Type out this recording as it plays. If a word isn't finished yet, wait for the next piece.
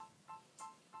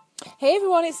Hey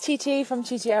everyone, it's TT from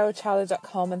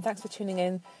TTAeroCharlie.com, and thanks for tuning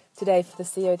in today for the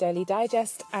CEO Daily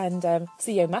Digest and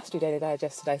CEO Mastery Daily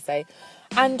Digest, did I say?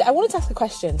 And I wanted to ask a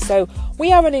question. So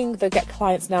we are running the Get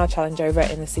Clients Now challenge over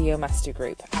in the CEO Mastery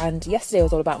group, and yesterday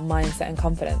was all about mindset and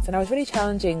confidence, and I was really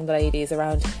challenging the ladies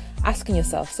around asking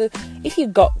yourself, so if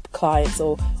you've got clients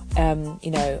or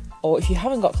or if you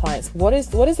haven't got clients, what is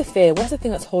the fear? What's the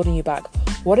thing that's holding you back?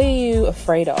 What are you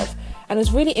afraid of? And it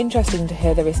was really interesting to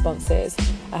hear the responses.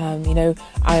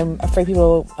 I'm afraid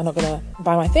people are not going to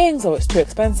buy my things, or it's too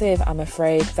expensive. I'm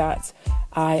afraid that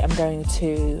I am going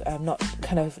to not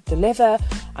kind of deliver.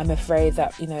 I'm afraid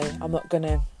that, I'm not going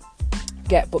to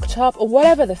get booked up, or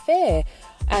whatever the fear.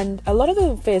 And a lot of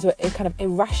the fears were kind of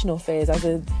irrational fears, as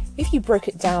in, if you broke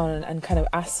it down and kind of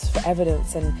asked for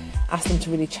evidence and asked them to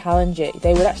really challenge it,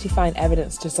 they would actually find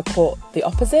evidence to support the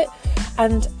opposite.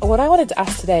 And what I wanted to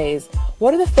ask today is,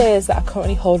 what are the fears that are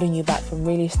currently holding you back from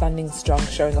really standing strong,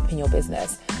 showing up in your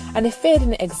business? And if fear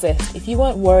didn't exist, if you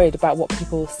weren't worried about what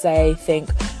people say, think,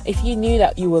 if you knew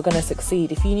that you were going to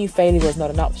succeed, if you knew failure was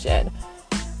not an option,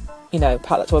 pat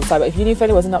that to one side, but if you knew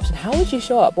failure was an option, how would you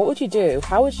show up? What would you do?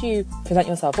 How would you present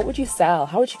yourself? What would you sell?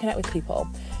 How would you connect with people?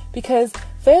 Because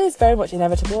fear is very much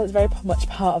inevitable. It's very much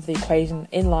part of the equation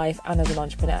in life and as an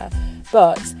entrepreneur.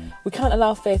 But we can't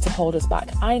allow fear to hold us back.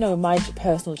 I know my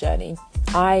personal journey.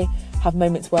 I have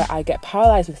moments where I get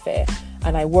paralyzed with fear,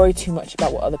 and I worry too much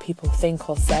about what other people think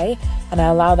or say, and I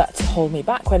allow that to hold me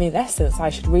back, when in essence I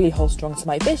should really hold strong to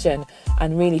my vision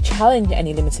and really challenge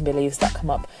any limiting beliefs that come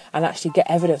up and actually get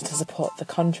evidence to support the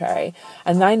contrary.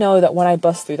 And I know that when I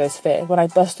bust through those fears, when I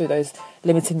bust through those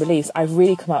limiting beliefs, I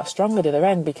really come out stronger at the other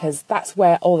end, because that's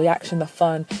where all the action, the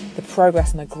fun, the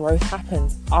progress and the growth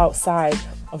happens, outside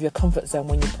of your comfort zone,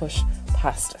 when you push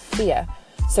past fear.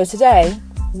 So today,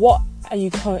 what are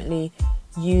you currently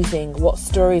using? What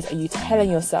stories are you telling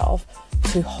yourself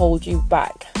to hold you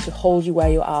back, to hold you where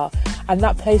you are? And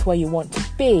that place where you want to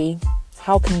be,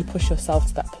 how can you push yourself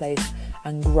to that place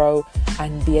and grow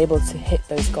and be able to hit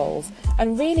those goals?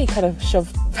 And really kind of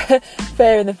shove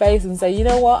fear in the face and say, you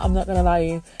know what, I'm not going to allow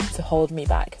you to hold me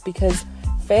back. Because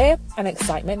fear and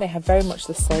excitement, they have very much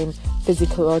the same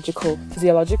physiological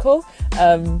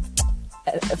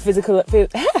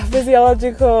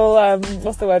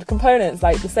components,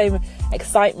 like the same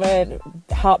excitement,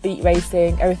 heartbeat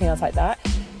racing, everything else like that.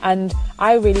 And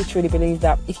I really truly believe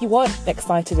that if you aren't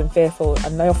excited and fearful,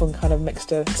 and they often kind of mixed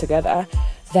together,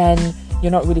 then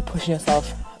you're not really pushing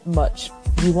yourself much.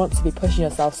 You want to be pushing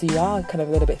yourself, so you are kind of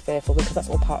a little bit fearful, because that's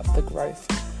all part of the growth.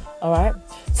 All right.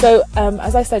 So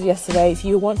as I said yesterday, if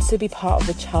you want to be part of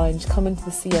the challenge, come into the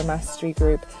CEO Mastery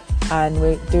group. And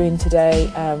we're doing today,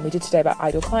 we did today about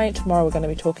ideal client. Tomorrow we're going to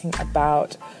be talking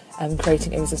about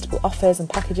creating irresistible offers and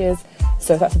packages.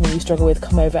 So if that's something you struggle with,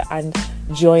 come over and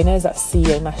join us at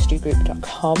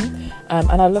ceomasterygroup.com.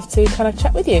 And I'd love to kind of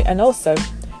chat with you. And also,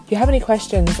 if you have any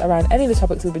questions around any of the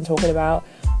topics we've been talking about,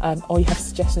 or you have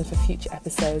suggestions for future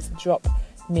episodes, drop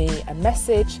me a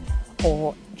message,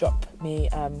 or drop me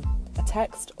a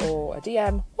text or a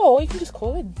DM, or you can just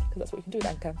call in, because that's what you can do with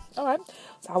Anchor. All right,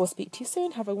 so I will speak to you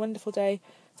soon. Have a wonderful day.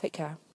 Take care.